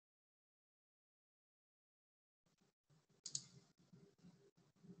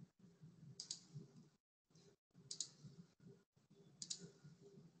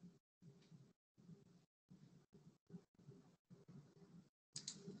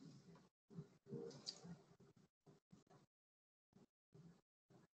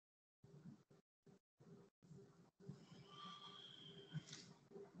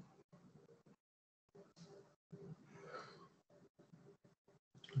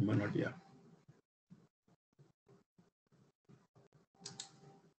Might not, yeah.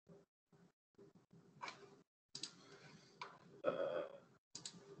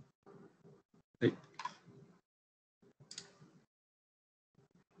 Right.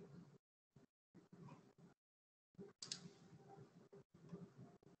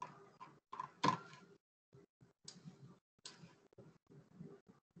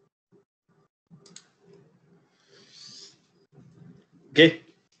 Okay.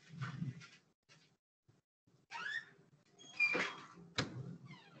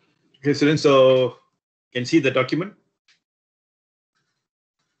 Okay, students, so can see the document?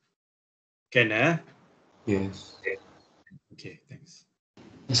 Can, Yes. Okay, thanks.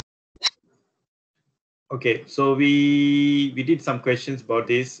 Okay, so we did some questions about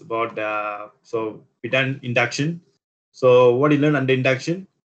this, about so we done induction. So what you learn under induction?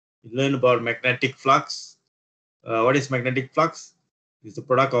 You learn about magnetic flux. What is magnetic flux? It's the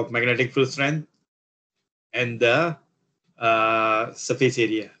product of magnetic field strength and the surface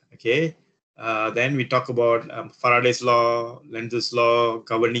area. Okay. Then we talk about Faraday's law, Lenz's law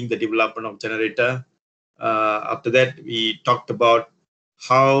governing the development of generator. After that, we talked about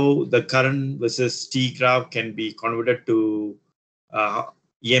how the current versus T graph can be converted to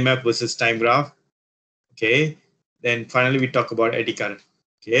EMF versus time graph. Okay. Then finally, we talk about eddy current.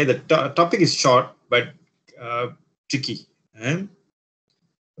 Okay. The topic is short but tricky.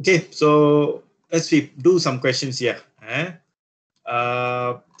 Okay. So let's do some questions here.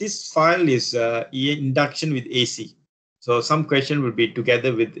 This file is induction with AC. So some question will be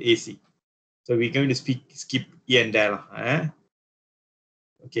together with AC. So we're going to skip here and there.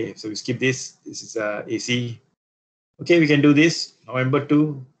 Okay, so we skip this. This is AC. Okay, we can do this. November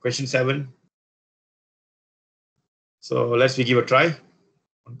 2, question 7. So let's give a try.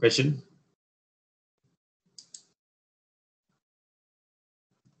 One question.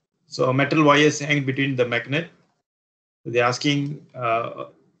 So metal wires hang between the magnet. They're asking,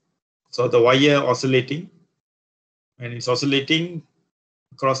 so the wire oscillating, and it's oscillating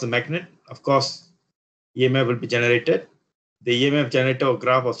across the magnet. Of course, EMF will be generated. The EMF generator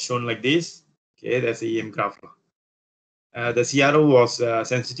graph was shown like this. Okay, that's the EM graph. The CRO was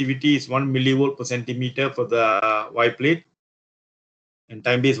sensitivity is 1 millivolt per centimeter for the Y plate, and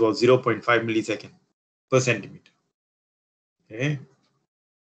time base was 0.5 millisecond per centimeter. Okay.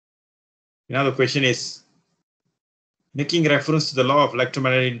 Now the question is, making reference to the law of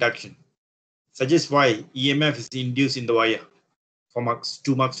electromagnetic induction, suggests why EMF is induced in the wire for marks,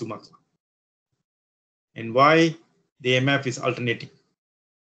 2 marks, 2 marks, and why the EMF is alternating.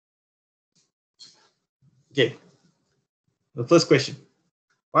 Okay. The first question,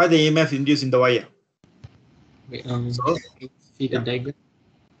 why the EMF induced in the wire? Wait, So, see the diagram.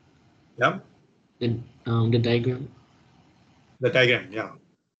 Yeah. The diagram. The diagram, yeah.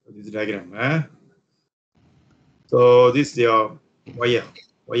 This is the diagram. So this is your wire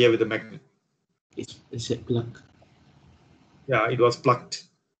with the magnet. Is it plugged? Yeah, it was plugged.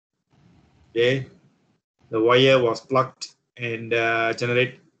 Okay, the wire was plugged and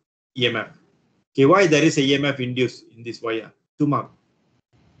generate EMF. Okay, why there is a EMF induced in this wire? 2 mark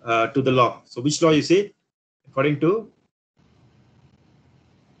to the law. So which law you see? According to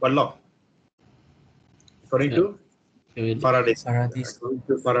what law? According to Faraday's.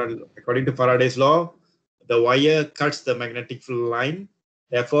 According to Faraday's law, the wire cuts the magnetic field line.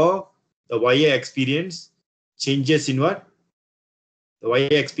 Therefore, the wire experience changes in what? The wire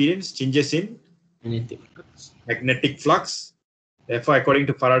experience changes in magnetic flux. Therefore, according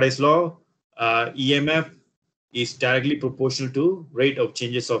to Faraday's law, EMF is directly proportional to rate of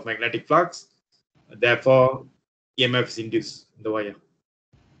changes of magnetic flux. Therefore, EMF is induced in the wire.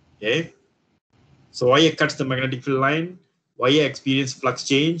 Okay. So wire cuts the magnetic field line. Wire experience flux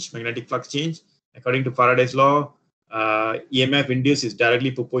change, magnetic flux change. According to Faraday's law, EMF induced is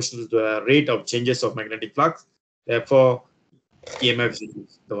directly proportional to the rate of changes of magnetic flux. Therefore, EMF is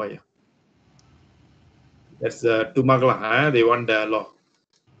induced in the wire. That's the 2 mark law. They want the law.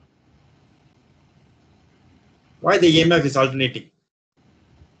 Why the EMF is alternating?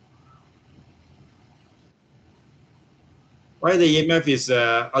 Why the EMF is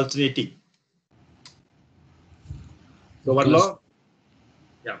alternating? So what law?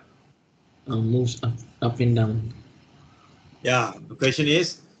 Yeah. Moves up and down. Yeah. The question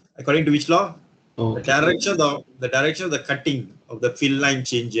is, according to which law? Oh, the direction of the cutting of the field line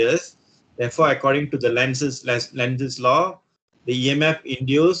changes. Therefore, according to the Lenz's law, the EMF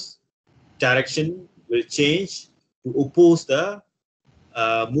induced direction will change to oppose the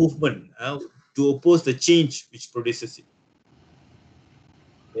movement, to oppose the change which produces it.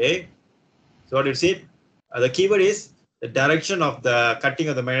 Okay. So what it said? The keyword is the direction of the cutting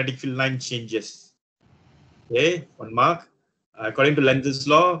of the magnetic field line changes. Okay, 1 mark. According to Lenz's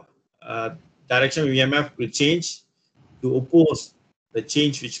law, direction of EMF will change to oppose the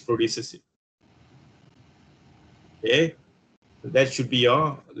change which produces it. Okay, so that should be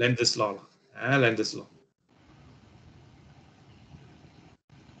your Lenz's law. Lenz's law.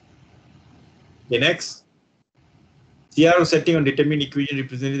 Okay, next. CRO setting on determine equation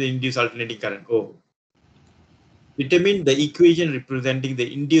representing the induced alternating current. Oh, determine the equation representing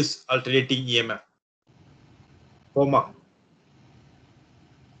the induced alternating EMF. Comma.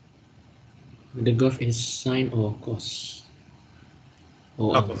 The graph is sine or cos.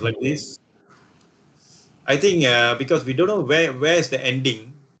 Or Like this. I think because we don't know where is the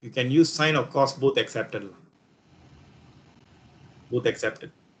ending, you can use sine or cos, both accepted. Both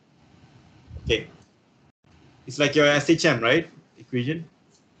accepted. Okay. It's like your SHM, right? Equation.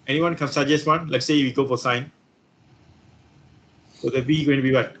 Anyone can suggest one? Let's say we go for sine. So the V going to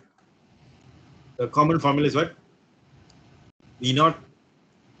be what? The common formula is what? V naught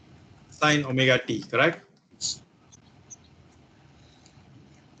sine omega t, correct?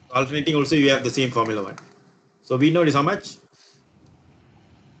 Alternating also you have the same formula one. So V naught is how much?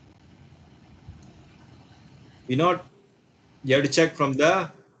 V naught, you have to check from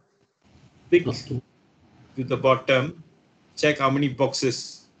the peak to the bottom. Check how many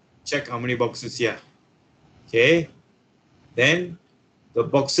boxes. Check how many boxes here. Okay. Then the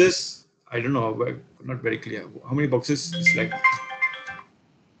boxes, I don't know, not very clear. How many boxes? It's like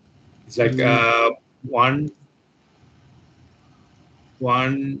one,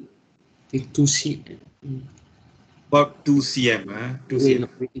 2 cm. about 2 cm. 2 Wait, cm. no,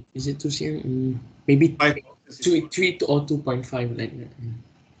 is it 2 cm? Maybe 5 boxes. 3 or 2.5 like that.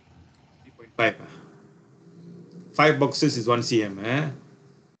 3.5. 5 boxes is 1 cm.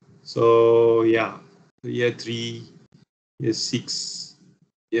 So yeah, year 3, year 6,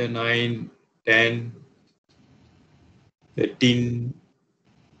 year 9, 10, 13,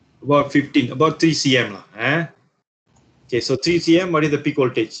 about 15, about 3 cm. Okay, so 3 cm, what is the peak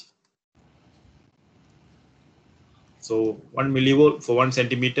voltage? So 1 millivolt for 1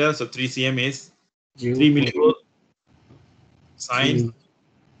 centimeter. So 3 cm is 3 millivolt sine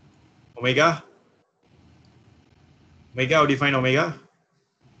omega. Omega, how do you find omega?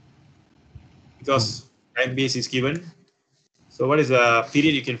 Because time base is given. So what is the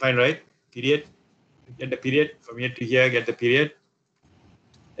period you can find, right? Period. Get the period from here to here, get the period.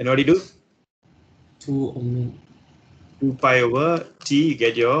 Then what do you do? 2 pi over t, you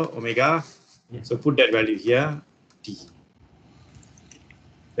get your omega. Yeah. So put that value here, t.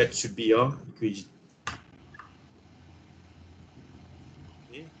 That should be your equation.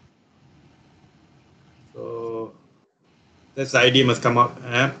 Okay. So that's the idea must come out.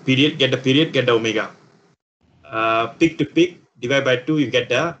 Period, get the period, get the omega. Peak to peak, divide by 2, you get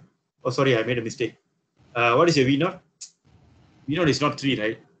the, oh sorry, I made a mistake. What is your V naught? V naught is not 3,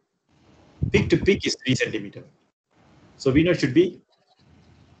 right? Peak to peak is 3 centimeter. So V naught should be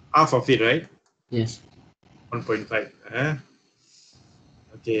half of it, right? Yes. 1.5.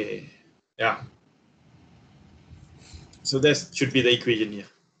 Okay. Yeah. So that should be the equation here.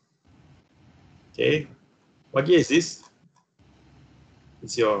 Okay. What year is this?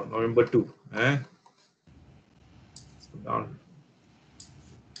 It's your November 2. So down.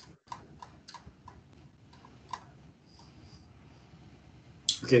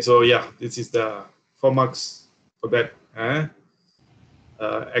 Okay, so yeah, this is the 4 marks for that.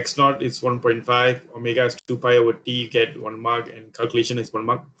 X naught is 1.5, omega is 2 pi over t, you get 1 mark, and calculation is 1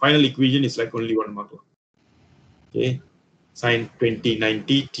 mark. Final equation is like only 1 mark. Okay, sine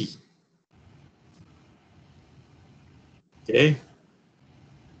 2090 t. Okay.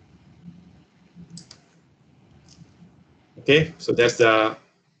 Okay, so that's the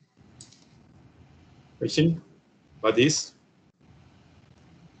question about this.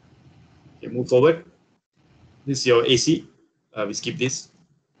 Okay, move forward. This is your AC. We skip this.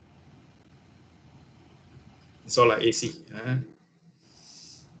 It's all like AC.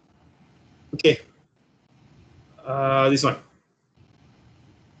 Okay. This one.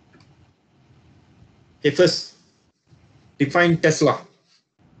 Okay, first, define Tesla.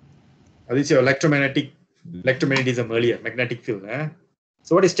 This is your electromagnetism earlier, magnetic field.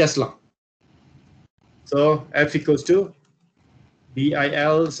 So what is Tesla? So F equals to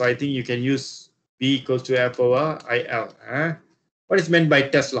BIL. So I think you can use B equals to F over IL. What is meant by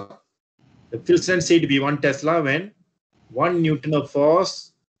Tesla? The field strength said to be 1 Tesla when 1 Newton of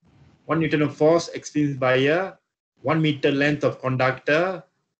force experienced by a 1 meter length of conductor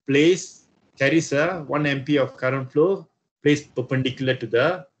carries a 1 ampere of current flow placed perpendicular to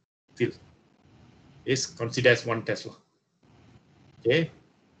the field. Is considered as 1 Tesla. Okay.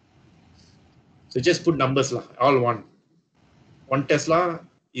 So just put numbers lah, all one. 1 Tesla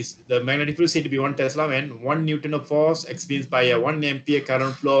is the magnetic field said to be 1 Tesla when 1 Newton of force experienced by a 1 ampere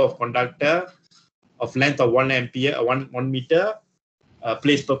current flow of conductor of length of 1 ampere, 1 meter,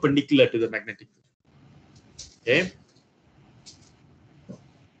 placed perpendicular to the magnetic field. Okay.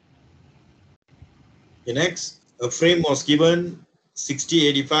 Okay, next, a frame was given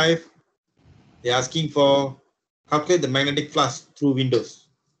 6085. They're asking for calculate the magnetic flux through windows.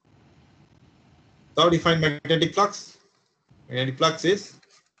 So how do you find magnetic flux? Magnetic flux is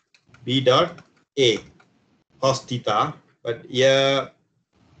B dot A cos theta, but here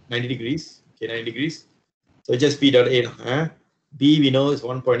 90 degrees. Okay, 90 degrees. So just B dot A. B we know is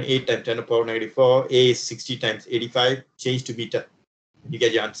 1.8 times 10 to the power -4. A is 60 times 85. Change to meter. You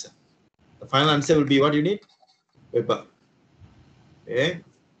get your answer. The final answer will be what you need? Weber. Okay.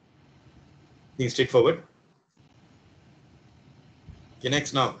 Think straightforward. Okay,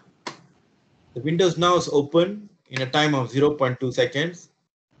 next now. The windows now is open in a time of 0.2 seconds.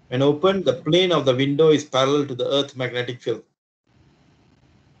 When open, the plane of the window is parallel to the Earth's magnetic field.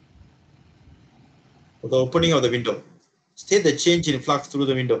 For the opening of the window, state the change in flux through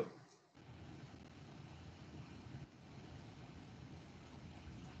the window.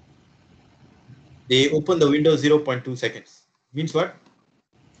 They open the window 0.2 seconds. Means what?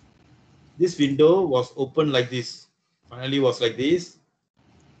 This window was open like this. Finally was like this.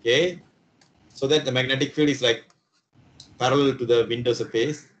 Okay. So that the magnetic field is like parallel to the window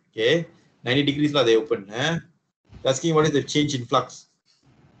surface. Okay. 90 degrees they open. Asking what is the change in flux.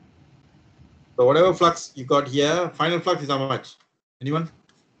 So whatever flux you got here, final flux is how much? Anyone?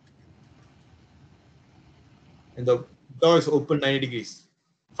 And the door is open 90 degrees.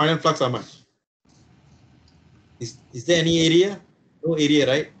 Final flux how much? Is there any area? No area,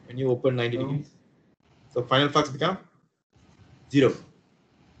 right? When you open 90 degrees. So final flux become 0.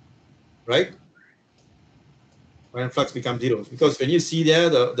 Right? Final flux becomes 0. Because when you see there,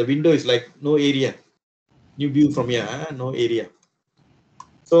 the window is like no area. New view from here, no area.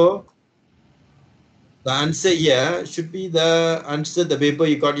 So the answer here should be the answer the Weber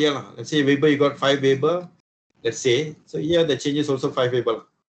you got here. Let's say Weber you got 5 Weber. Let's say. So here the changes also 5 Weber.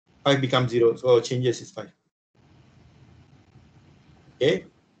 5 becomes 0. So changes is 5. Okay.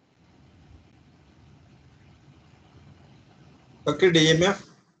 Calculate EMF.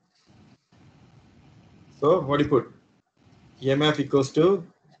 So what do you put? EMF equals to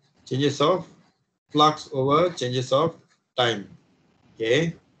changes of flux over changes of time.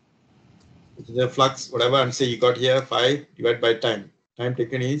 Okay. The flux, whatever answer you got here, 5 divided by time. Time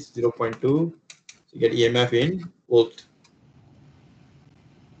taken is 0.2. So you get EMF in volt.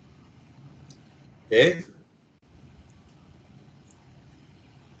 Okay.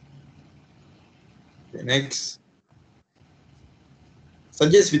 Next.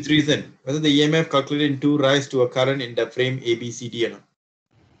 Suggest with reason whether the EMF calculated in 2 rise to a current in the frame ABCD or not.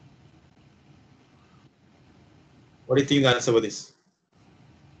 What do you think the answer for this?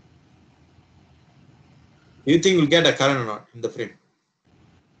 Do you think we'll get a current or not in the frame?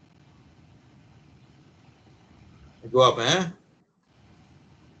 Go up, The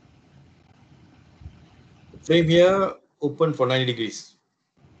frame here open for 90 degrees.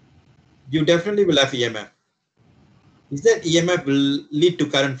 You definitely will have EMF. Is that EMF will lead to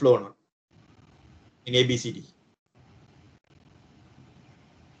current flow or not in ABCD?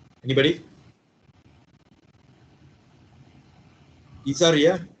 Anybody? Isar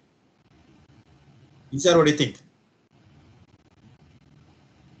here? Isar, what do you think?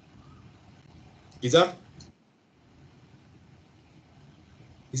 Isar?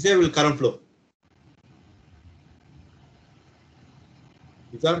 Is there will current flow?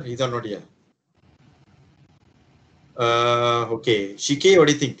 Isar not here. Okay. Shike, what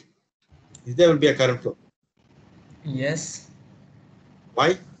do you think? Is there will be a current flow? Yes,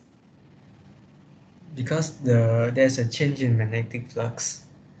 Why? because there's a change in magnetic flux.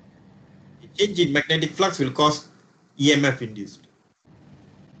 A change in magnetic flux will cause EMF induced.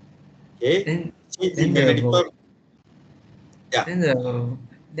 Okay. Then Change then in the magnetic vol- flux. Yeah.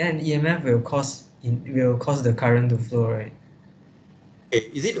 then EMF will cause the current to flow, right?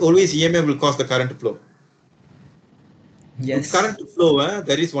 Okay. Is it always EMF will cause the current to flow? Yes. For current to flow,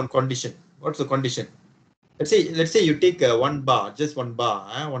 there is one condition. What's the condition? Let's say you take one bar, just one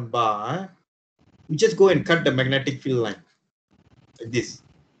bar. You just go and cut the magnetic field line like this.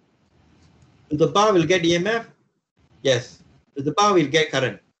 The bar will get EMF. Yes. The bar will get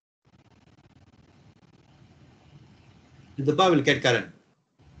current. The bar will get current.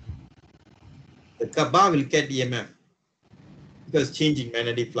 The bar will get EMF because change in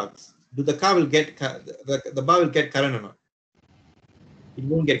magnetic flux. The bar will get current or not? It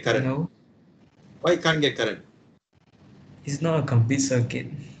won't get current. No, Why it can't get current? it's not a complete circuit.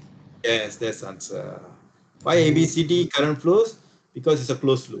 Yes, that's the answer. Why ABCD current flows? Because it's a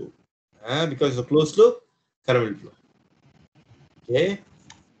closed loop. Because it's a closed loop, current will flow. Okay.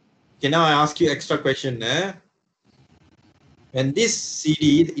 Okay, now I ask you extra question. When this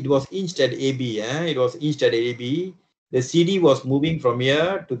CD, it was inched at AB. It was inched at AB. The CD was moving from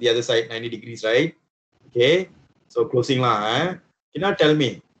here to the other side, 90 degrees, right? Okay. So closing lah. You now tell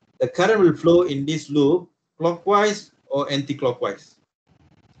me, the current will flow in this loop clockwise or anti-clockwise?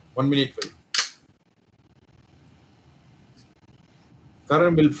 1 minute for you.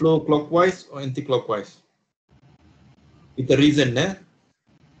 Current will flow clockwise or anti-clockwise? With the reason,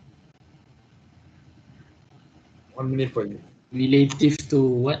 1 minute for you. Relative to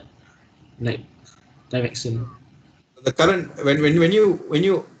what? Like direction. The current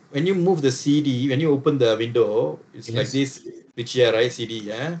when you move the CD, when you open the window, it's Yes. like this, which here, right? CD,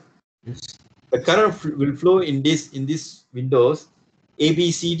 yeah. Yes. The current will flow in this windows,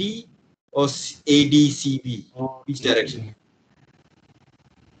 ABCD or ADCB. Oh, Which okay, direction? okay.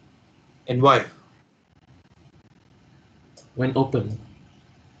 And why? When open.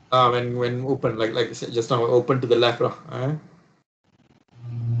 When open, like I said just now, open to the left,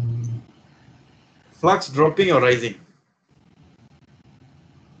 flux dropping or rising?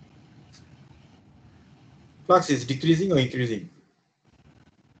 Flux is decreasing or increasing?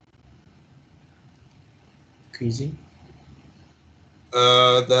 Increasing.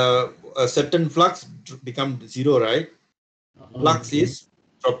 A certain flux become zero, right? Flux Okay. is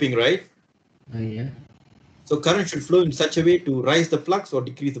dropping, right? Yeah. So current should flow in such a way to rise the flux or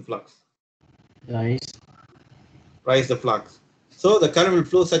decrease the flux. Nice. Rise the flux. So the current will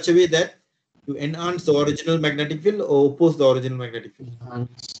flow such a way that to enhance the original magnetic field or oppose the original magnetic field.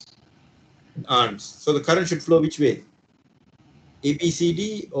 Enhance. So the current should flow which way?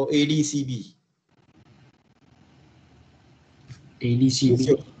 ABCD or ADCB?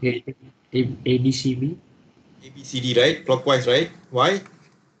 ADCB. ADCB. ABCD, right? Clockwise, right? Why?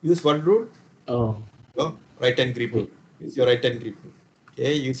 Use what rule? Oh. Oh, right hand grip rule. Use your right hand grip rule.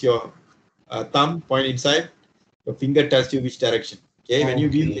 Okay, use your thumb, point inside. Your finger tells you which direction. Okay, when you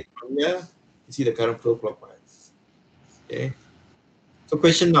view it from here, you see the current flow clockwise. Okay. So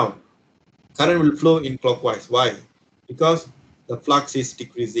question now, current will flow in clockwise. Why? Because the flux is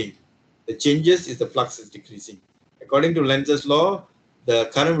decreasing. The changes is the flux is decreasing. According to Lenz's law, the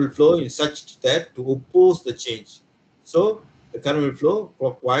current will flow in such that to oppose the change. So the current will flow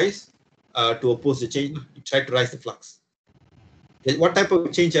clockwise to oppose the change. You try to rise the flux. What type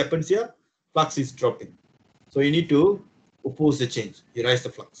of change happens here? Flux is dropping. So you need to oppose the change. You rise the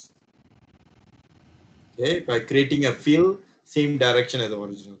flux. Okay, by creating a field same direction as the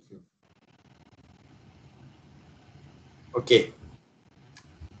original field. Okay.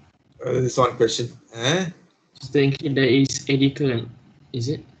 This one question. Thinking there is eddy current. Is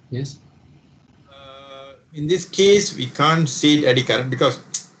it? Yes. In this case, we can't say eddy current because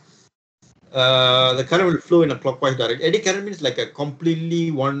the current will flow in a clockwise direction. Eddy current means like a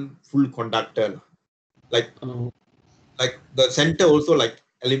completely one full conductor. Like the center also like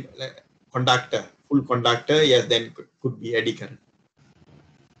conductor, full conductor. Yes, then could be eddy current.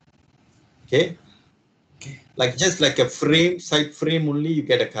 Okay. Like just like a frame, side frame only, you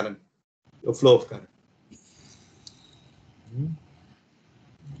get a current, a flow of current.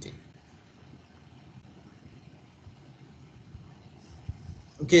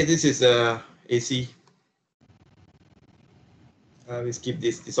 Okay, this is AC. We skip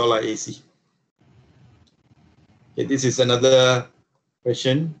this. This all are AC. Okay, this is another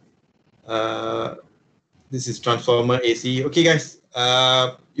question. This is transformer AC. Okay, guys,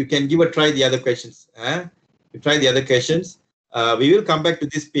 you can give a try the other questions. You try the other questions. We will come back to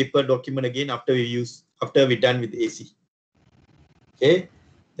this paper document again after we're done with AC. Okay,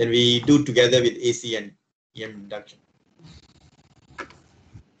 then we do together with AC and EM induction.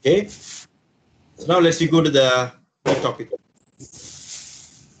 Okay, so now let's go to the topic.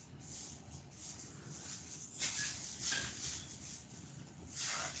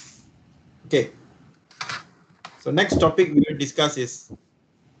 Okay, so next topic we will discuss is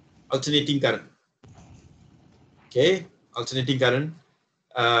alternating current. Okay, alternating current.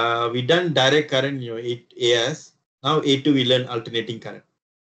 We done direct current, 8 AS. Now A2 we learn alternating current.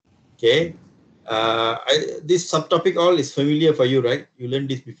 Okay, this subtopic all is familiar for you, right? You learned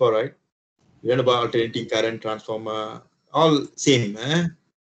this before, right? You learn about alternating current, transformer, all same.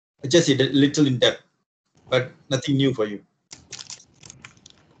 Just a little in depth, but nothing new for you.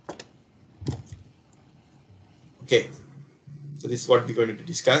 Okay, so this is what we're going to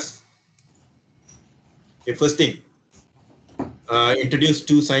discuss. Okay, first thing, introduced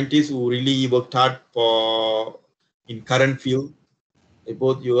two scientists who really worked hard for in current field.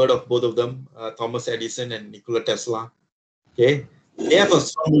 You heard of both of them, Thomas Edison and Nikola Tesla. Okay, they have a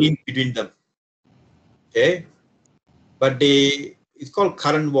strong link between them. Okay, but it's called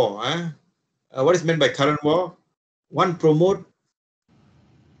current war. What is meant by current war? One promote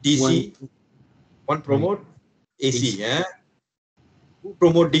DC, one promote AC. AC. Who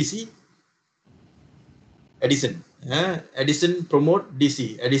promote DC? Edison. Edison promote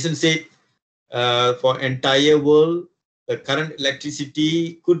DC. Edison said for entire world, the current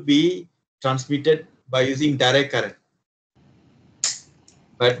electricity could be transmitted by using direct current.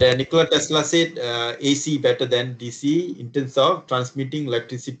 But Nikola Tesla said AC better than DC in terms of transmitting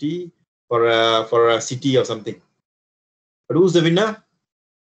electricity for a city or something. But who's the winner?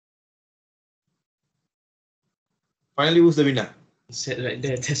 Finally, who's the winner? Said right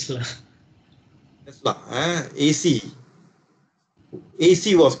there, Tesla. Tesla. AC.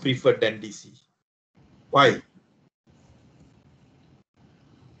 AC was preferred than DC. Why?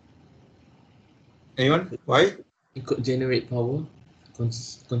 Anyone? Why? It could generate power,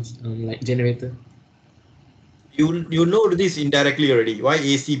 like generator. You know this indirectly already. Why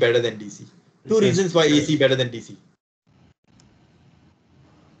AC better than DC? Two reasons why AC better than DC.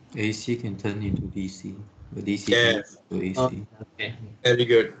 AC can turn into DC, but DC Yes. to AC. Oh, okay. Very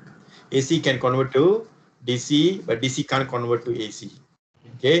good. AC can convert to DC, but DC can't convert to AC.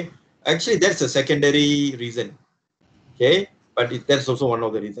 Okay. Actually, that's a secondary reason. Okay. But that's also one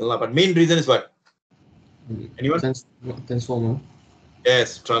of the reasons. But main reason is what? Anyone? Transformer.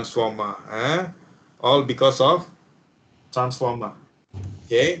 Yes, transformer. All because of transformer.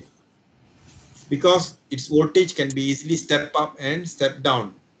 Okay. Because its voltage can be easily step up and step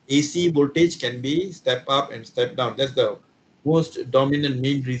down. AC voltage can be step up and step down. That's the most dominant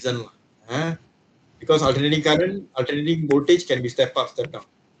main reason. Because alternating voltage can be step up, step down.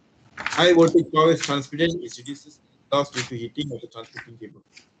 High voltage power is transmitted, it reduces loss due to heating of the transmitting cable.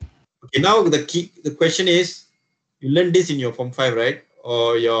 Okay, now the question is, you learned this in your Form 5, right?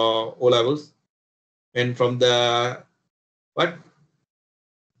 Or your O levels. And from the what?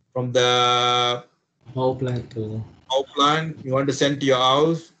 From the Power plant to power plant, you want to send to your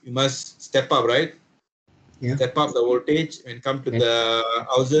house, you must step up, right? Yeah. Step up the voltage. When come to the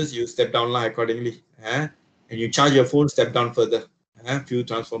houses, you step down accordingly. And you charge your phone, step down further. Few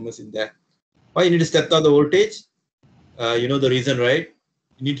transformers in there. Why you need to step down the voltage? You know the reason, right?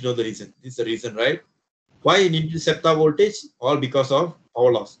 You need to know the reason. This is the reason, right? Why you need to step down voltage? All because of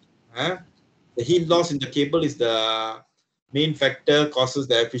power loss. The heat loss in the cable is the main factor, causes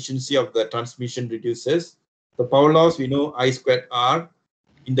the efficiency of the transmission reduces. The power loss, we know I squared R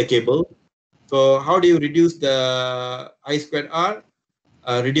in the cable. So how do you reduce the I squared R?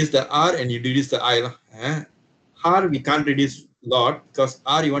 Reduce the R and you reduce the I. R we can't reduce a lot because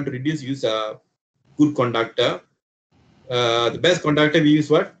R you want to reduce, use a good conductor. The best conductor we use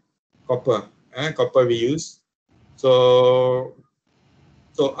what? Copper. Copper we use. So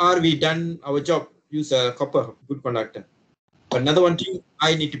R we done our job, use a copper, good conductor. But another one thing,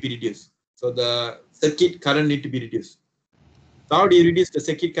 I need to be reduced. So the circuit current need to be reduced. So how do you reduce the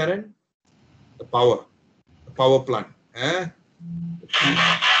circuit current? The power plant.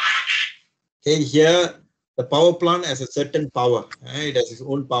 Okay, here the power plant has a certain power. It has its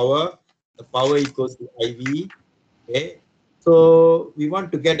own power. The power equals to IV. Okay, so we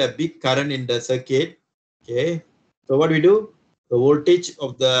want to get a big current in the circuit. Okay, so what do we do? The voltage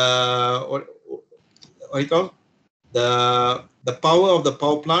of the what you call the power of the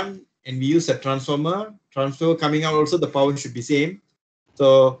power plant, and we use a transformer. Transformer coming out also, the power should be same.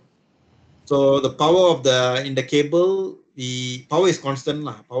 So the power of the in the cable, the power is constant,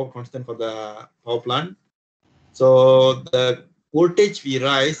 power constant for the power plant. So the voltage we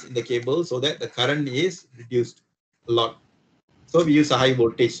rise in the cable so that the current is reduced a lot. So we use a high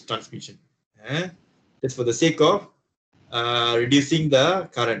voltage transmission. Just for the sake of reducing the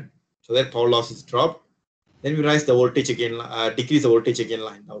current so that power loss is dropped. Then we rise the voltage again, decrease the voltage again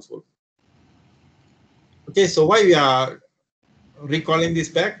in the household. Okay, so why we are recalling this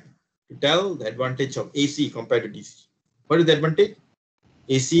back? To tell the advantage of AC compared to DC. What is the advantage?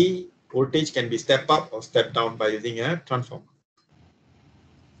 AC voltage can be step up or step down by using a transformer.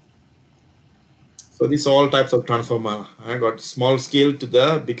 So these are all types of transformer. I got small scale to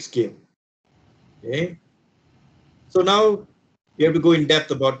the big scale. Okay. So now we have to go in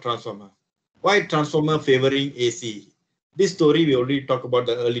depth about transformer. Why transformer favoring AC? This story we already talked about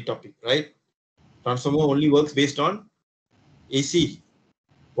the early topic, right? Transformer only works based on AC.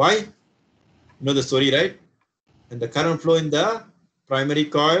 Why? You know the story, right? And the current flow in the primary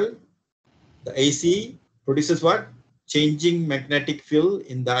coil, the AC produces what? changing magnetic field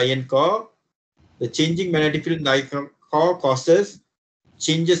in the iron core. The changing magnetic field in the iron core causes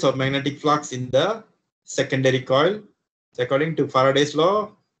changes of magnetic flux in the secondary coil. So according to Faraday's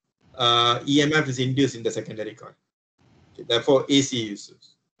law, EMF is induced in the secondary coil. Okay, therefore, AC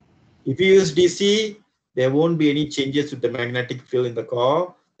uses. If you use DC, there won't be any changes to the magnetic field in the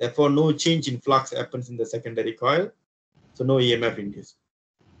core. Therefore, no change in flux happens in the secondary coil. So no EMF induced.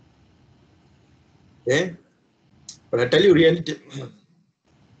 Okay, but I tell you reality.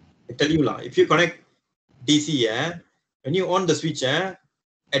 I tell you, if you connect DC, when you on the switch,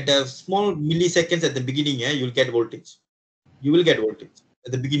 at the small milliseconds at the beginning, you'll get voltage. You will get voltage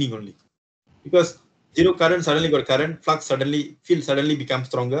at the beginning only, because zero current suddenly got current, flux suddenly, field suddenly becomes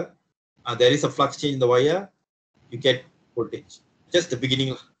stronger. There is a flux change in the wire, you get voltage. Just the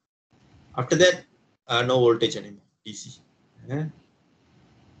beginning. After that, no voltage anymore, DC.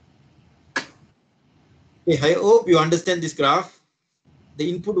 Okay, I hope you understand this graph. The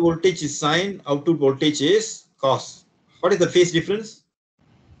input voltage is sine, output voltage is cos. What is the phase difference?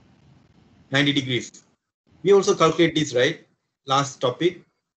 90 degrees. We also calculate this, right? Last topic.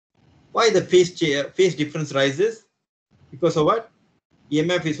 Why the phase difference rises? Because of what?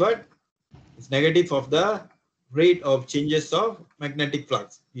 EMF is what? It's negative of the rate of changes of magnetic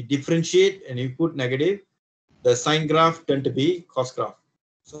flux. You differentiate and you put negative, the sine graph tend to be cos graph.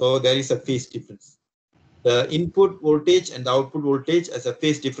 So there is a phase difference. The input voltage and the output voltage has a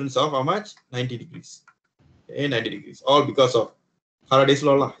phase difference of how much? 90 degrees. Okay, 90 degrees. All because of Faraday's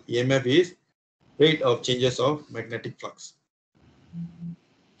law. EMF is rate of changes of magnetic flux.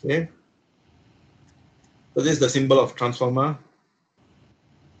 Okay. So this is the symbol of transformer.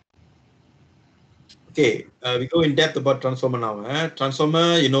 Okay, we go in depth about transformer now.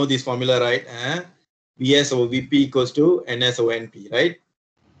 Transformer, you know this formula, right? Vs over Vp equals to Ns over Np, right?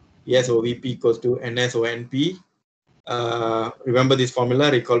 Vs over Vp equals to Ns over Np. Remember this formula,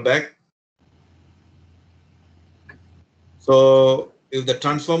 recall back. So if the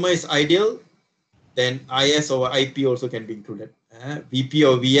transformer is ideal, then Is over Ip also can be included. Vp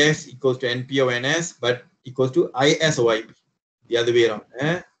over Vs equals to Np over Ns, but equals to Is over Ip. The other way around.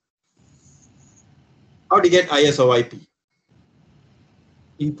 How to get Is over Ip?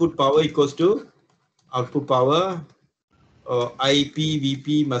 Input power equals to output power. Ip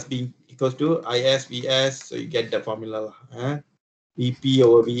Vp must be equals to Is Vs. So you get the formula. Vp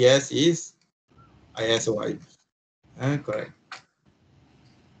over Vs is Is over Ip. Correct.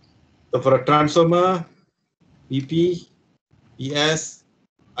 So for a transformer, Vp, Vs,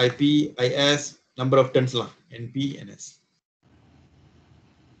 Ip, Is, number of turns lah, Np, Ns.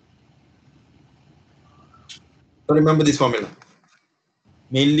 So remember this formula.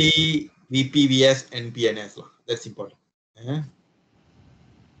 Mainly Vp, Vs, Np, Ns lah. That's important.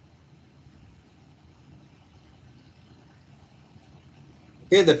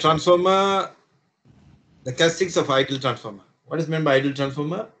 Okay, the transformer, the characteristics of ideal transformer. What is meant by ideal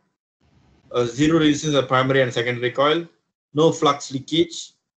transformer? Zero resistance of primary and secondary coil, no flux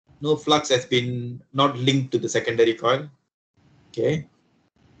leakage, no flux has been not linked to the secondary coil. Okay.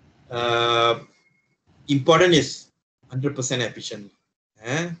 Important is 100% efficient.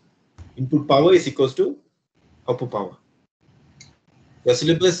 Input power is equals to output power. The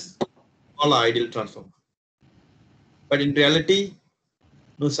syllabus all are ideal transformer, but in reality,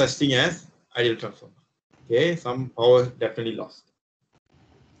 no such thing as ideal transformer. Okay, some power definitely lost.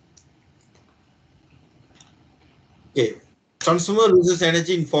 Okay, transformer loses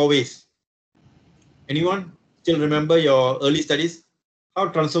energy in 4 ways. Anyone still remember your early studies? How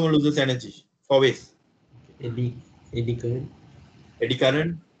transformer loses energy? 4 ways. Eddy current. Eddy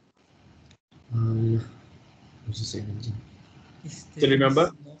current. Loses energy. Still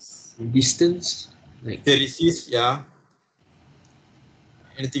remember? Distance. Like Hysteresis, yeah.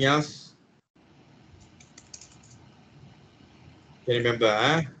 Anything else? Can you remember?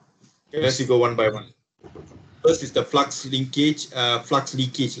 Okay, let's go one by one. First is the flux linkage, flux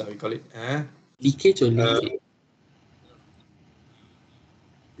leakage, we call it. leakage or linkage?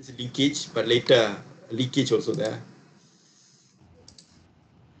 It's a leakage, but later leakage also there.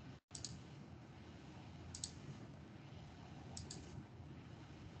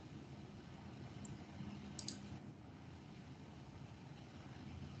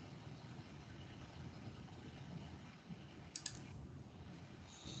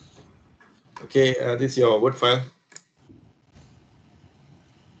 Okay, this is your word file.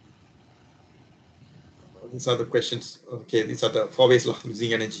 These are the questions. Okay, these are the 4 ways of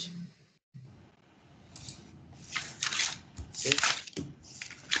losing energy. Okay.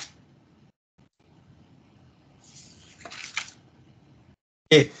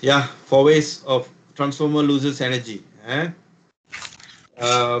 Okay, yeah, 4 ways of transformer loses energy.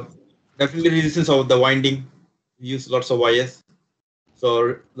 Definitely resistance of the winding. We use lots of wires.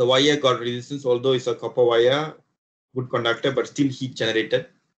 So the wire got resistance, although it's a copper wire, good conductor, but still heat generated.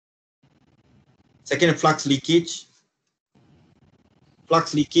 Second, flux leakage.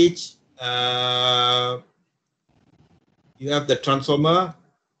 Flux leakage. You have the transformer.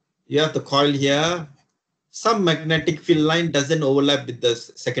 You have the coil here. Some magnetic field line doesn't overlap with the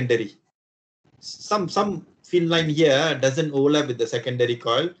secondary. Some field line here doesn't overlap with the secondary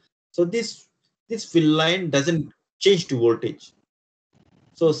coil. So this field line doesn't change to voltage.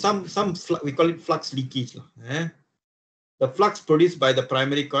 So we call it flux leakage. The flux produced by the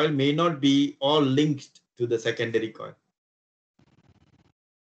primary coil may not be all linked to the secondary coil.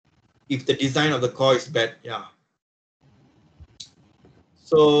 If the design of the coil is bad, yeah.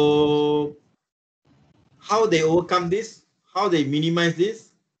 So how they overcome this? How they minimize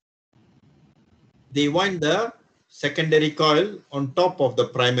this? They wind the secondary coil on top of the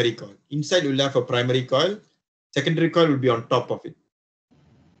primary coil. Inside you'll have a primary coil. Secondary coil will be on top of it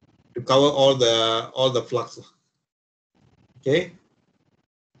to cover all the flux. Okay.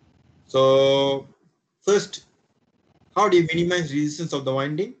 So first, how do you minimize resistance of the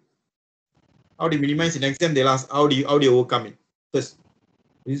winding? How do you minimize? In exam they'll ask how do you overcome it? First,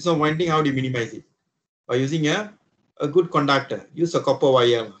 resistance of winding, how do you minimize it? By using a good conductor. Use a copper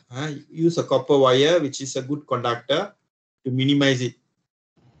wire. Use a copper wire which is a good conductor to minimize it.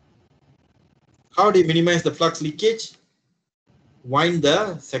 How do you minimize the flux leakage? Wind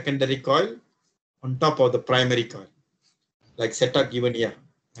the secondary coil on top of the primary coil, like setup given here.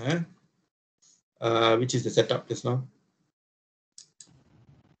 Which is the setup just now?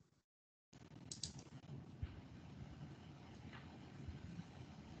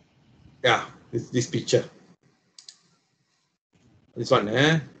 Yeah, this picture. This one.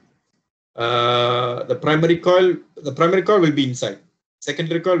 The primary coil will be inside.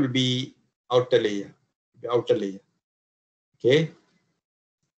 Secondary coil will be outer layer. Okay.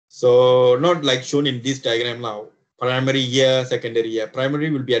 So not like shown in this diagram now. Primary here, secondary here.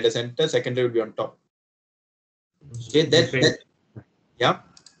 Primary will be at the center, secondary will be on top. Okay, that yeah.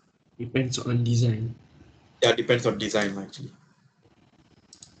 Depends on design. Yeah, depends on design actually.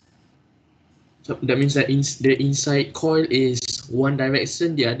 So that means that the inside coil is one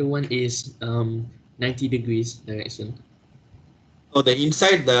direction, the other one is 90 degrees direction. So the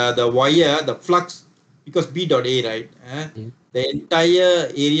inside the wire, the flux, because B dot A, right? The entire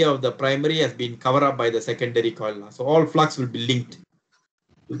area of the primary has been covered up by the secondary coil. So all flux will be linked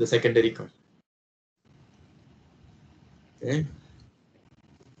to the secondary coil. Okay.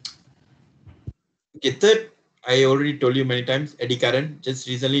 Okay, third, I already told you many times, eddy current, just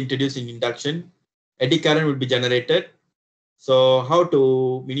recently introduced in induction. Eddy current will be generated. So how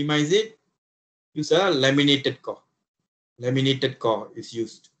to minimize it? Use a laminated core. Laminated core is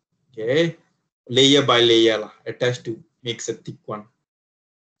used. Okay, layer by layer attached to makes a thick one.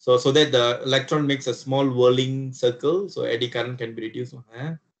 So that the electron makes a small whirling circle, so eddy current can be reduced.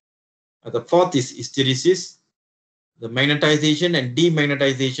 The fourth is hysteresis. The magnetization and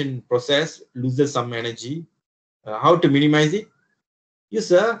demagnetization process loses some energy. How to minimize it?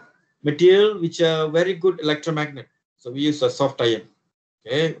 Use a material which are very good electromagnet. So we use a soft iron.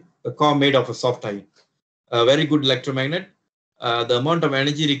 Okay, a core made of a soft iron. A very good electromagnet. The amount of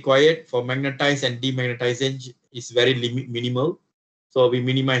energy required for magnetize and demagnetization is very minimal. So we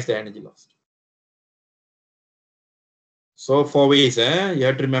minimize the energy loss. So 4 ways, you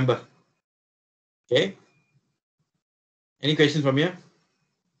have to remember. Okay. Any questions from here?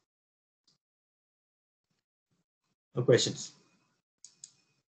 No questions.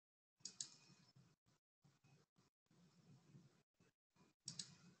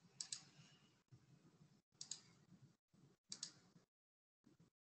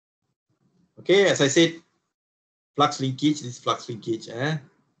 Okay, as I said, flux linkage, this flux linkage.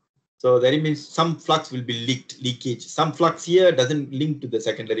 So that means some flux will be leakage. Some flux here doesn't link to the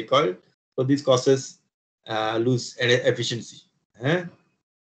secondary coil. So this causes lose efficiency.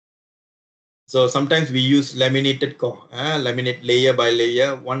 So sometimes we use laminated core, laminate layer by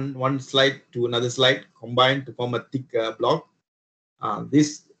layer, one slide to another slide, combined to form a thick block.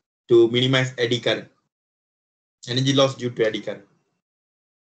 This to minimize eddy current, energy loss due to eddy current.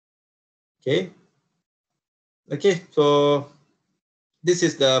 Okay. Okay. So this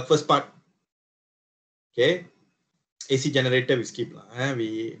is the first part. Okay. AC generator we skip.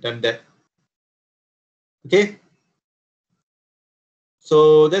 We done that. Okay.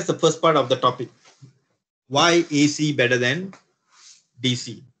 So that's the first part of the topic. Why AC better than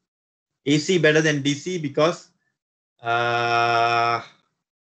DC? AC better than DC because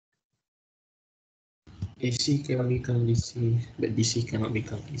AC can become DC, but DC cannot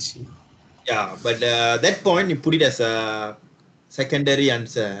become AC. Yeah, but that point you put it as a secondary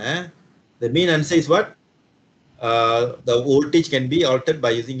answer. The main answer is what? The voltage can be altered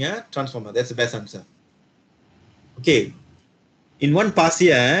by using a transformer. That's the best answer. Okay. In one pass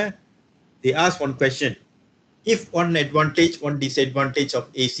here, they ask one question. If one advantage, one disadvantage of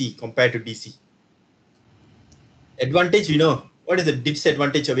AC compared to DC. Advantage, you know. What is the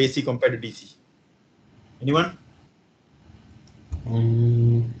disadvantage of AC compared to DC? Anyone?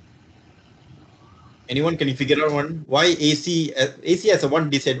 Anyone, can you figure out one? Why AC has a one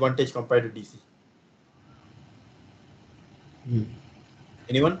disadvantage compared to DC?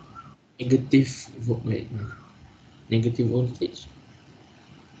 Anyone? Negative voltage. Negative voltage.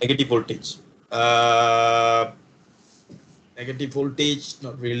 Negative voltage,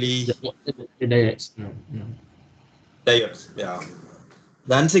 not really. The diodes. No. Diodes. Yeah.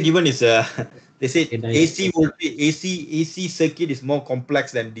 The answer given is they said Okay, diodes. AC voltage, AC circuit is more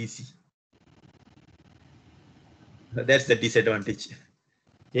complex than DC. That's the disadvantage.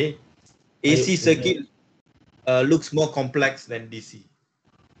 Okay. AC circuit looks more complex than DC.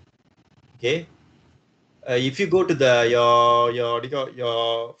 Okay. If you go to the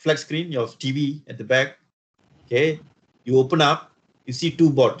your flat screen, your TV at the back, okay, you open up, you see two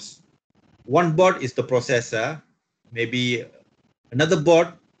boards. One board is the processor, maybe another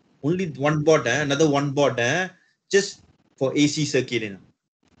board, only one board, another one board, just for AC circuit,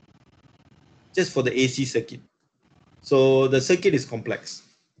 just for the AC circuit. So the circuit is complex.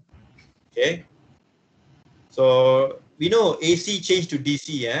 Okay. So we know AC change to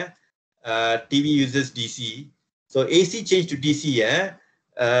DC, TV uses DC. So AC change to DC,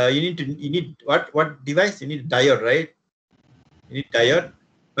 you need what device? You need diode, right? You need diode,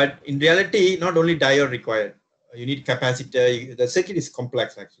 but in reality, not only diode required. You need capacitor. The circuit is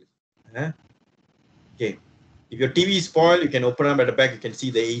complex actually. Okay. If your TV is spoiled, you can open up at the back. You can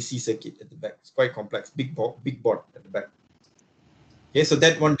see the AC circuit at the back. It's quite complex. Big board at the back. Okay, so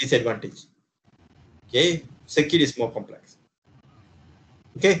that one disadvantage. Okay, circuit is more complex.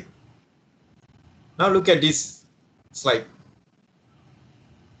 Okay. Now look at this slide.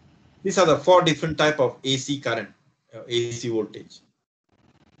 These are the four different type of AC current, AC voltage.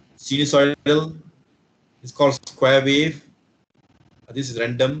 Sinusoidal is called square wave. This is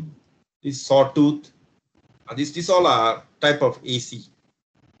random. This is sawtooth. These all are type of AC.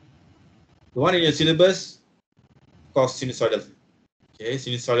 The one in your syllabus called sinusoidal. Okay,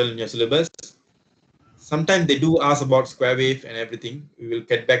 sinusoidal in your syllabus. Sometimes they do ask about square wave and everything. We will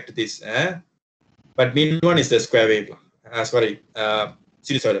get back to this. But main one is the square wave.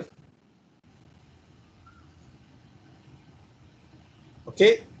 Sinusoidal.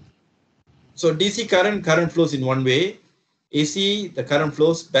 Okay. So DC current flows in one way. AC, the current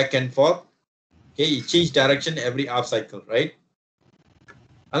flows back and forth. Okay, you change direction every half cycle, right?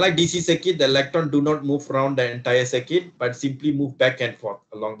 Unlike DC circuit, the electron do not move around the entire circuit, but simply move back and forth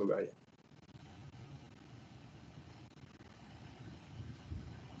along the wire.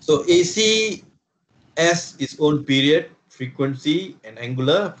 So AC has its own period, frequency, and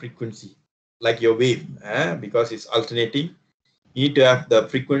angular frequency, like your wave, because it's alternating. You need to have the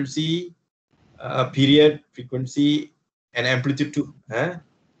frequency, period, frequency, and amplitude too.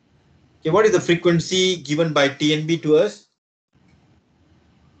 Okay, what is the frequency given by TNB to us?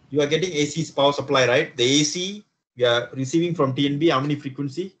 You are getting AC power supply, right? The AC we are receiving from TNB, how many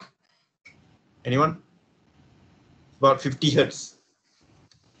frequency? Anyone? About 50 hertz.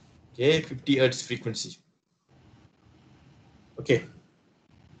 Okay, 50 hertz frequency. Okay.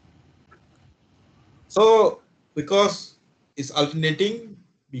 So because it's alternating,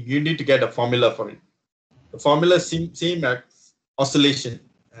 you need to get a formula for it. The formula same as oscillation.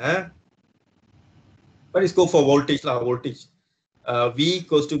 But let's go for voltage. Voltage. V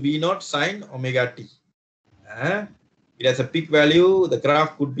equals to V naught sine omega t. It has a peak value. The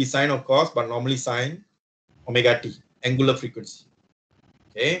graph could be sine or cos, but normally sine omega t, angular frequency.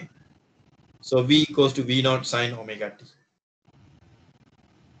 Okay. So V equals to V naught sine omega t.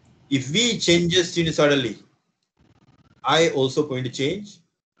 If V changes sinusoidally, I also going to change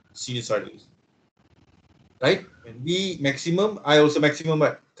sinusoidally. Right? When V maximum, I also maximum,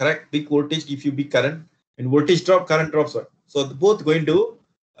 correct? Big voltage give you big current. When voltage drop, current drops. So both going to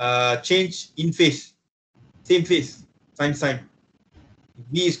change in phase, same phase, sine. If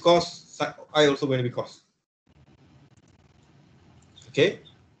V is cos, I also going to be cos. Okay.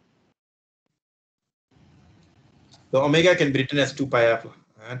 So omega can be written as 2 pi f,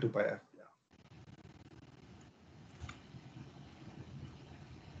 2 pi f. Yeah.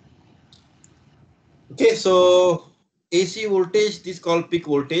 Okay, so AC voltage, this is called peak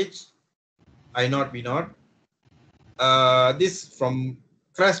voltage. I naught V naught. This from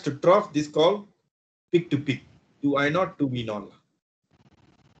crest to trough, this called peak to peak, to I naught to V naught.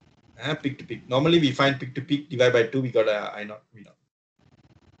 Peak to peak. Normally we find peak to peak divided by 2, we got a I naught V naught.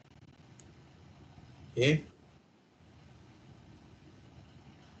 Okay.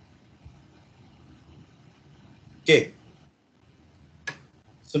 Okay.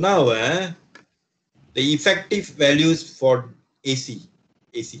 So now the effective values for AC.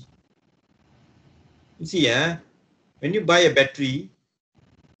 AC. You see, when you buy a battery,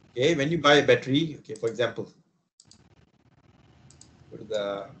 okay, when you buy a battery, okay, for example, go to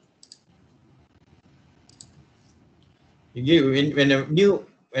the you give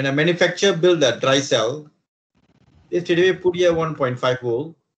when a manufacturer build a dry cell, they straight away put here 1.5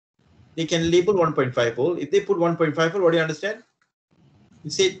 volt. They can label 1.5 volt. If they put 1.5 volt, what do you understand? You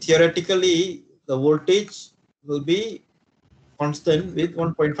say theoretically the voltage will be constant with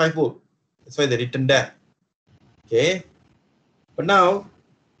 1.5 volt. That's why they written there. Okay. But now,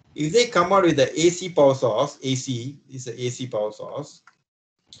 if they come out with the AC power source, AC is the AC power source.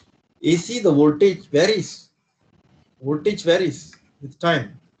 AC, the voltage varies. Voltage varies with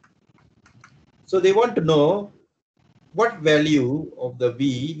time. So they want to know what value of the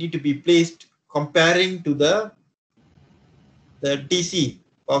V need to be placed comparing to the DC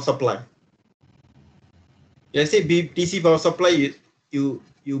power supply. Let's say DC power supply, you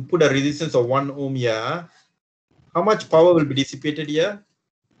put a resistance of 1 ohm here. How much power will be dissipated here?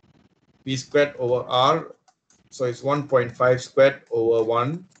 V squared over R. So it's 1.5 squared over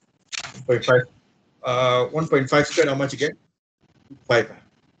 1.5. 1.5 squared, how much you get? 5.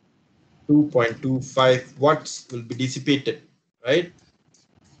 2.25 watts will be dissipated, right?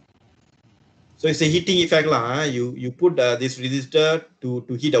 So it's a heating effect lah. You put this resistor to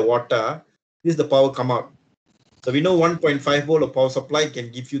heat the water. This is the power come out. So we know 1.5 volt of power supply can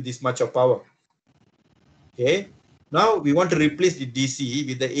give you this much of power. Okay. Now we want to replace the DC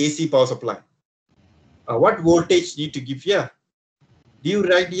with the AC power supply. What voltage need to give here? Do you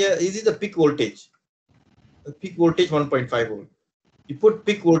write here? Is it the peak voltage? The peak voltage 1.5 volt. You put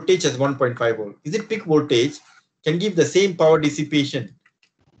peak voltage as 1.5 volt. Is it peak voltage can give the same power dissipation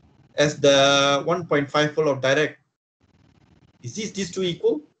as the 1.5 volt of direct? Is these two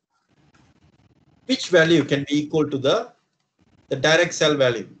equal? Which value can be equal to the direct cell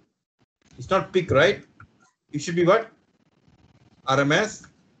value? It's not peak, right? It should be what? RMS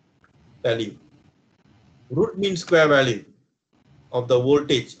value. Root mean square value of the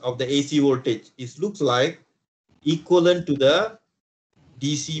voltage, of the AC voltage, it looks like equivalent to the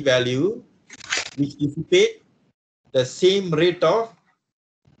DC value, which dissipate the same rate of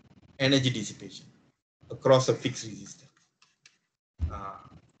energy dissipation across a fixed resistor.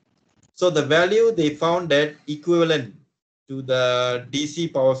 So the value they found that equivalent to the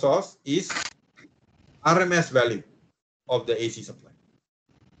DC power source is RMS value of the AC supply.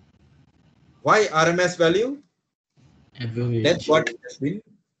 Why RMS value? Average. That's what has been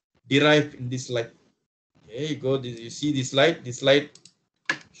derived in this slide. Okay, you see this slide. This slide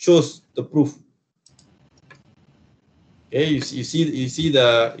shows the proof. Okay, you see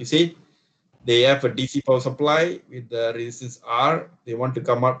they have a DC power supply with the resistance R. They want to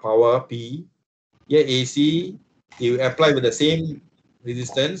come out power P. Here AC, you apply with the same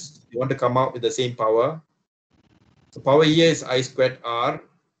resistance. You want to come out with the same power. So power here is I squared R.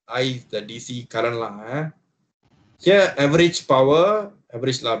 I is the DC current lah. Here average power,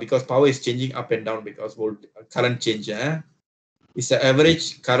 average lah, because power is changing up and down because current change. It's the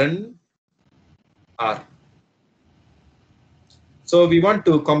average current R. So we want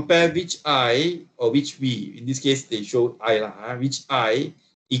to compare which I or which V. In this case, they show I lah. Which I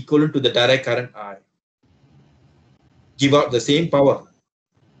equivalent to the direct current I. Give out the same power.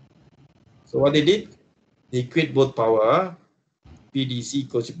 So what they did, they equate both power. PDC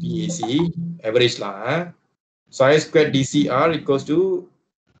equals to PAC, average lah. So I squared DCR equals to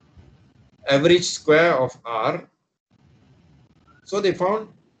average square of R. So they found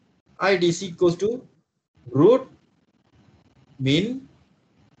IDC equals to root mean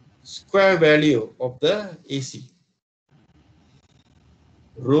square value of the AC.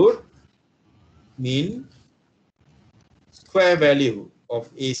 Root mean square value of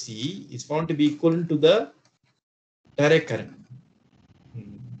AC is found to be equivalent to the direct current.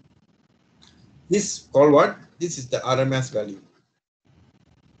 This called what? This is the RMS value.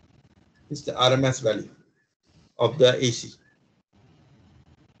 This is the RMS value of the AC.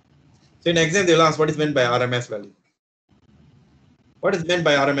 So in exam, they'll ask what is meant by RMS value. What is meant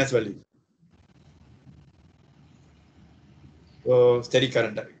by RMS value? So steady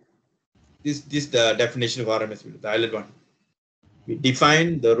current. This the definition of RMS value, the island one. We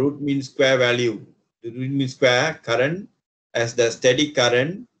define the root mean square value, the root mean square current, as the steady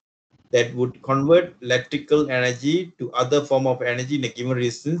current that would convert electrical energy to other form of energy in a given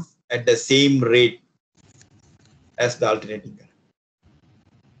resistance at the same rate as the alternating current.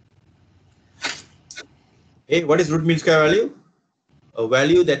 Okay, what is root mean square value? A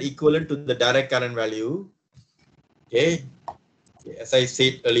value that equivalent to the direct current value. Okay, as I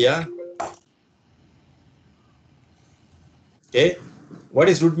said earlier. Okay, what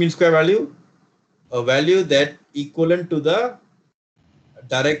is root mean square value? A value that equivalent to the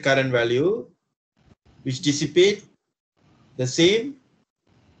direct current value, which dissipate the same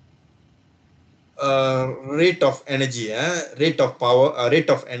rate of energy, rate of power, rate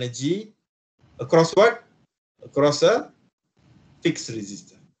of energy across what? Across a fixed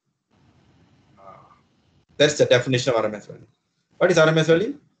resistor. That's the definition of RMS value. What is RMS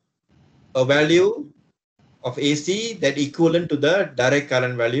value? A value of AC that equivalent to the direct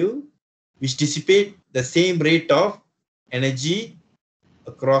current value, which dissipate the same rate of energy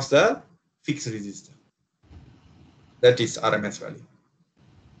across the fixed resistor. That is RMS value.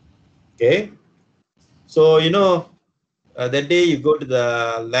 Okay. So, that day you go to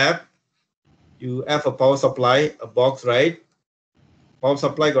the lab, you have a power supply, a box, right? Power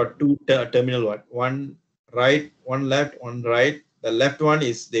supply got two terminal, what? One right, one left, one right. The left one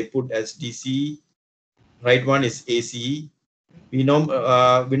is they put as DC, right one is AC. We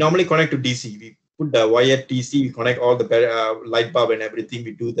normally connect to DC. We put the wire DC, we connect all the light bulb and everything.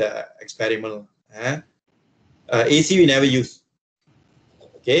 We do the experimental. AC we never use.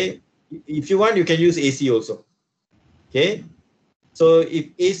 Okay. If you want, you can use AC also. Okay. So if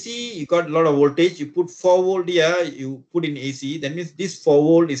AC, you got a lot of voltage, you put 4 volt here, you put in AC, that means this 4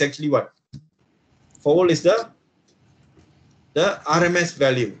 volt is actually what? 4 volt is the RMS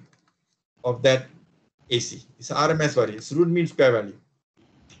value of that AC. It's RMS value. It's root mean square value.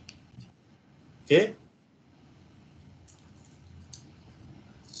 Okay.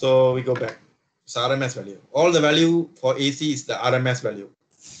 So we go back. It's RMS value. All the value for AC is the RMS value,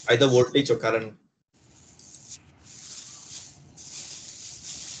 either voltage or current.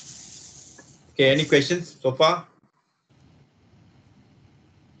 Okay, any questions so far?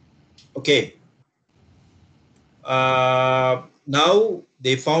 Okay. Now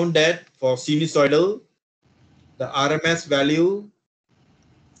they found that for sinusoidal, the RMS value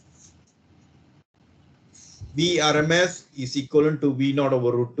Vrms is equivalent to V naught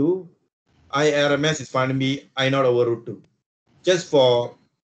over root 2. IRMS is found to be I naught over root 2. Just for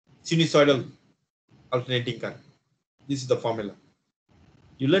sinusoidal alternating current. This is the formula.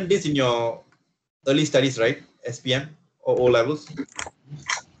 You learned this in your early studies, right? SPM or O levels. Do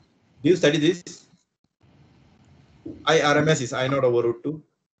you study this? IRMS is I naught over root 2.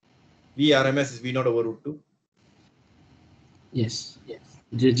 Vrms is V naught over root 2. Yes.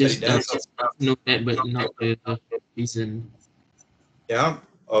 Just know that, but not the reason. Yeah.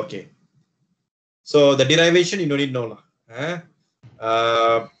 Okay. So the derivation you don't need to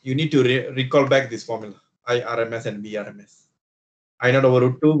know. You need to recall back this formula. IRMS and Vrms. I naught over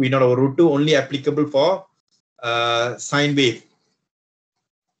root 2, V naught over root 2 only applicable for sine wave.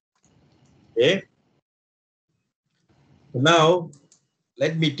 Okay. Now,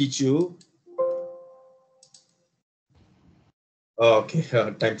 let me teach you. Okay,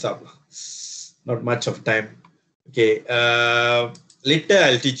 time's up. Not much of time. Okay. Later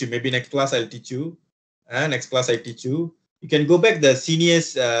I'll teach you. Maybe next class I'll teach you. Next class I teach you. You can go back the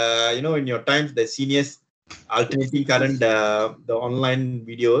seniors. In your times the seniors alternating current, the online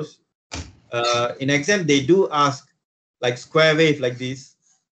videos. In exam they do ask like square wave like this.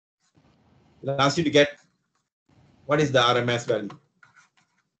 They'll ask you to get what is the RMS value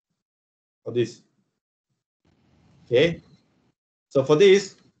for this. Okay. So for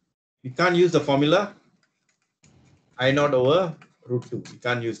this, we can't use the formula I naught over root 2. We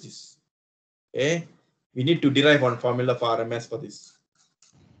can't use this. Okay. We need to derive one formula for RMS for this.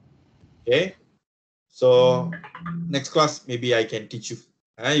 Okay. So next class, maybe I can teach you.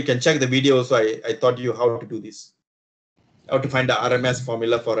 You can check the video also. I taught you how to do this. How to find the RMS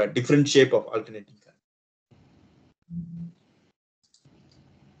formula for a different shape of alternating current.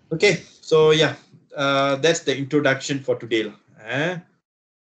 Okay. So yeah, that's the introduction for today.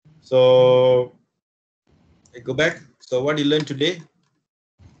 So I go back. So what you learned today?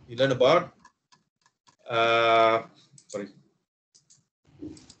 You learned about sorry.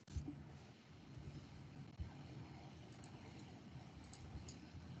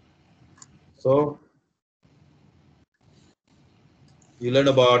 So you learn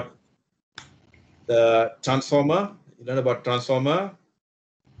about the transformer. You learn about transformer.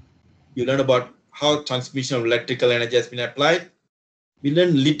 You learn about how transmission of electrical energy has been applied. We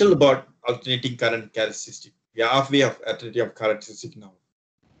learned little about alternating current characteristic. We are halfway of alternating of characteristic now.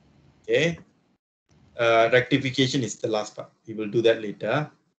 Okay. Rectification is the last part. We will do that later.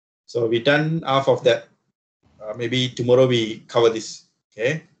 So we done half of that. Maybe tomorrow we cover this.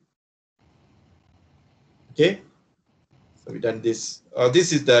 Okay. Okay. So we done this.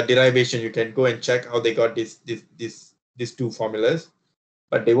 This is the derivation. You can go and check how they got these two formulas,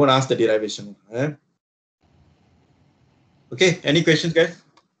 but they won't ask the derivation. Okay. Any questions, guys?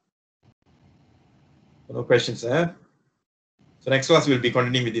 No questions. So next class we'll be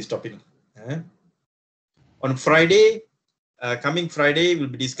continuing with this topic. On Friday, coming Friday, we'll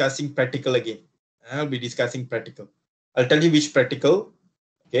be discussing practical again. I'll be discussing practical. I'll tell you which practical.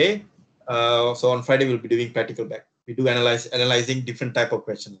 Okay. So on Friday we'll be doing practical back. We do analyzing different type of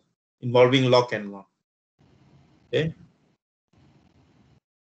questions involving lock and lock. Okay.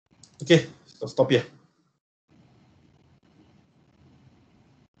 Okay. So stop here.